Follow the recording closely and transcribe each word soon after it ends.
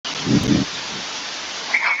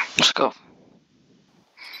Let's go.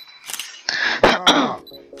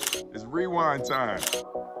 It's rewind time.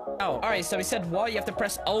 Oh, alright, so he said what? You have to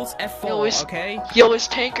press Alt F4, okay? Yo, it's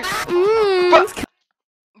Tanker.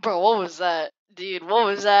 Bro, what was that? Dude, what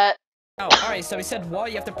was that? Oh, alright, so he said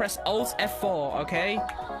what? You have to press Alt F4, okay?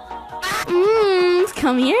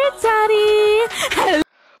 Come here, Daddy.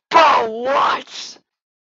 Bro, what?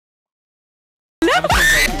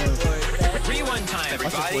 Rewind time,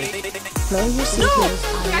 everybody. No! You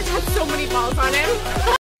guys had so many balls on him.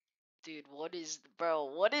 Dude, what is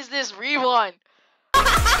this rewind? You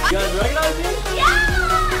guys recognize me?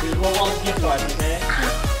 Yeah! Here's Roblox gift card, okay?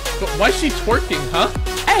 But why is she twerking, huh?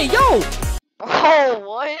 Hey, yo! Bro,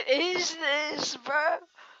 what is this, bro?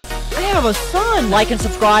 I have a son! Like and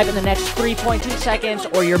subscribe in the next 3.2 seconds,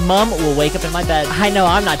 or your mom will wake up in my bed. I know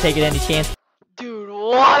I'm not taking any chance. Dude,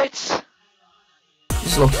 what?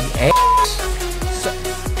 This low-key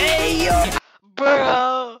Hey, yo!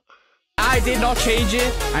 Bro! I did not change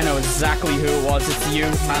it. I know exactly who it was. It's you.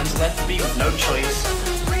 Man's left me with no choice.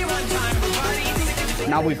 Rewind time, everybody.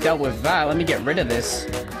 Now we've dealt with that, let me get rid of this.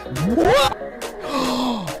 What?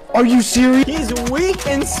 Are you serious? He's weak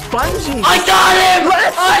and spongy. I got him!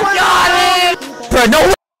 I got him! Bro,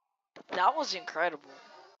 no. That was incredible.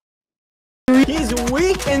 He's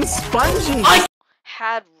weak and spongy. I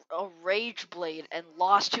had a rage blade and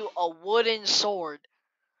lost to a wooden sword.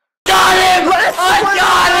 Got him! I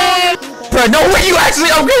got him! Bro, no way you actually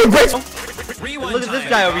upgraded Bridge! Look at this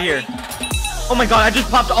guy over here. Oh my god, I just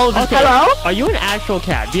popped all of his Hello? Are you an actual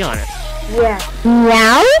cat? Be honest. Yeah.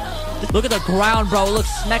 Meow? Look at the ground, bro. It looks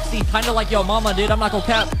smexy, kinda like your mama, dude. I'm not gonna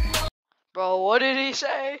cap. Bro, what did he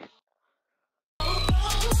say?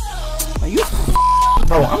 Are you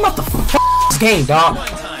bro, I'm about to this game, dog.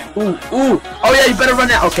 Ooh. Oh yeah, you better run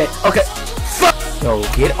that. Okay. Fuck. Yo,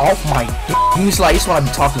 get off my dick. This is what I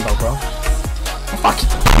be talking about, bro. Fuck you.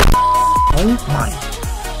 Oh my.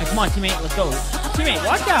 Hey, come on, teammate. Let's go. Teammate,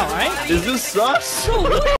 watch out, alright? Is this sus?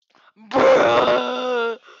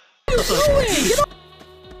 Bruh.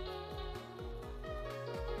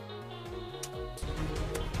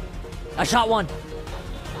 I shot one.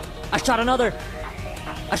 I shot another.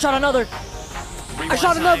 I shot another. I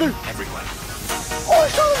shot another. Everyone. Oh, I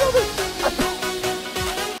shot another.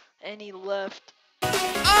 And he left.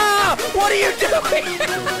 Ah! What are you doing?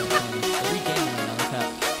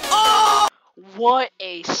 Oh! What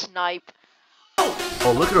a snipe.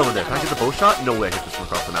 Oh, look at over there. Can I get the bow shot? No way I hit this one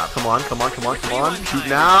across the map. Come on. Shoot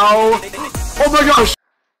now. Oh my gosh.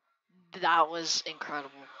 That was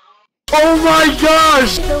incredible. Oh my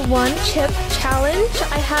gosh. The one chip challenge.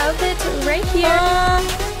 I have it right here.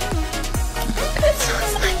 It's so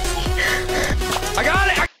spicy. I got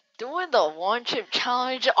it! Doing the one chip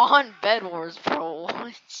challenge on Bedwars, bro.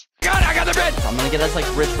 What? I got the bed! I'm gonna get us like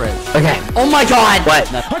rich friends. Okay. Oh my god! What?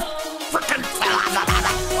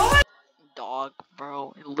 Dog,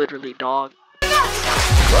 bro. Literally dog.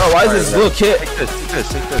 Bro, why is this little kid? Take this.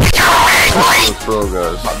 Let's bro,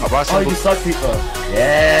 guys. Oh, you suck people.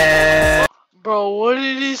 Yeah. Bro, what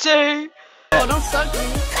did he say? Oh, don't suck me.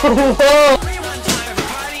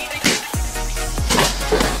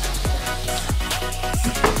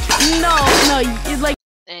 No, it's like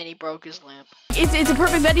And he broke his lamp. it's a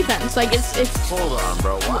perfect bed defense. Like it's. Hold on,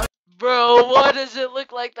 bro. What? Bro, why does it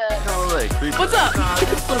look like that? No, like, What's up?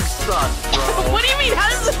 This looks sus, bro. What do you mean? How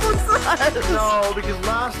does this look sus? No, because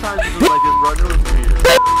last time you was like this, bro. It was weird.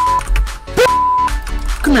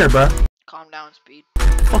 Come here, bro. Calm down, Speed.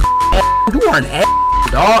 You are an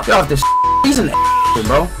ass, dog. Get off this. He's an ass,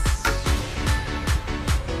 bro.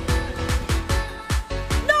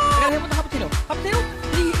 No! I got hit with the hot potato. Hot potato,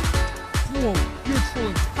 please. Whoa, you're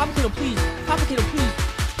trolling. Hot potato, please. Hot potato, please.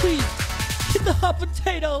 Please. Get the hot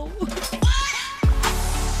potato.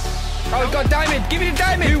 Oh, he got diamond! Give me the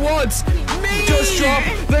diamond! Who wants? Me! Just drop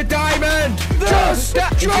the diamond! Just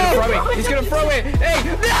drop! He's gonna throw it! Hey!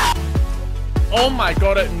 No! Oh my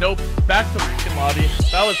god, nope. Back to freaking lobby.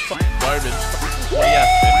 That was fucking garbage. Yeah.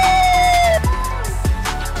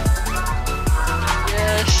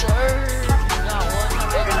 Yes, sir. Not one.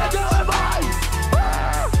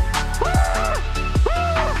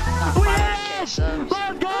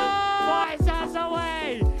 Let's go! 5 cents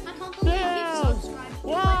away! 2,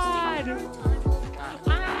 1!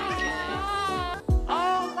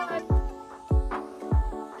 Oh my...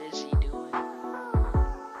 What is he doing?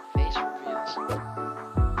 Face reveals.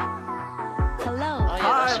 Hello. Oh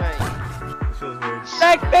yeah, that's right.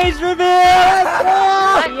 Back face reveal!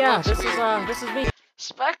 Yeah, this is me.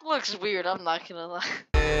 Spec looks weird, I'm not gonna lie.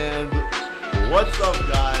 And what's up,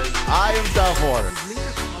 guys? I am South Water.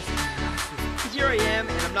 here I am,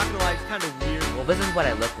 and I'm not gonna lie, it's kind of weird. Well, this is what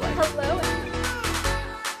I look like. Hello.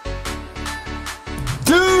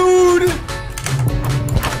 Dude!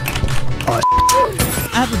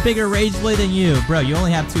 I have a bigger rage blade than you. Bro, you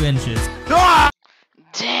only have 2 inches.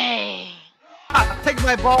 Dang. Take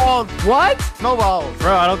my balls. What? No balls.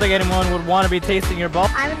 Bro, I don't think anyone would want to be tasting your ball.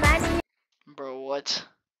 I'm imagining Bro, what?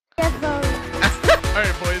 Alright,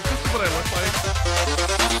 boys, this is what I look like.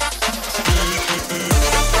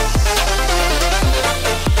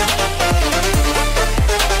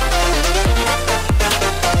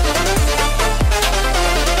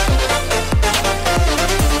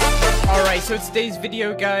 Alright, so today's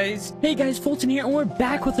video, guys. Hey guys, Fulton here, and we're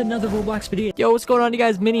back with another Roblox video. Yo, what's going on, you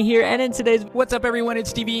guys? Minnie here, and in today's... What's up, everyone?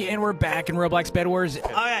 It's TV, and we're back in Roblox Bedwars.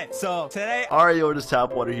 Okay, so today. Alright, yo, just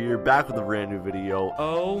Tapwater here, back with a brand new video.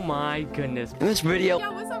 Oh my goodness. In this video...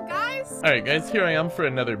 Yo, what's up, guys? Alright, guys, here I am for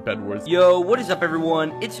another Bedwars. Yo, what is up,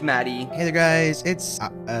 everyone? It's Maddie. Hey there, guys. It's,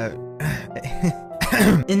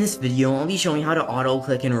 In this video, I'll be showing how to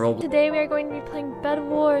auto-click in Roblox. Today we are going to be playing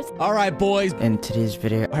Bedwars. Alright, boys. In today's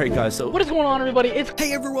video... Alright, guys, so. What is going on, everybody? It's...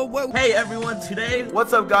 Hey, everyone. Whoa. Hey, everyone, today...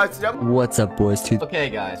 What's up, guys? Today What's up, boys? Okay,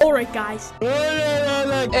 guys. Alright, guys.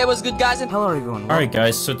 Hey, what's good, guys? And Hello, everyone. Alright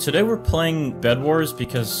guys, so today we're playing Bedwars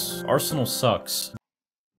because Arsenal sucks.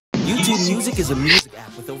 YouTube Music is a music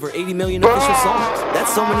app with over 80 million official songs.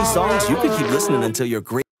 That's so many songs you could keep listening until you're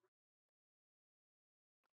great.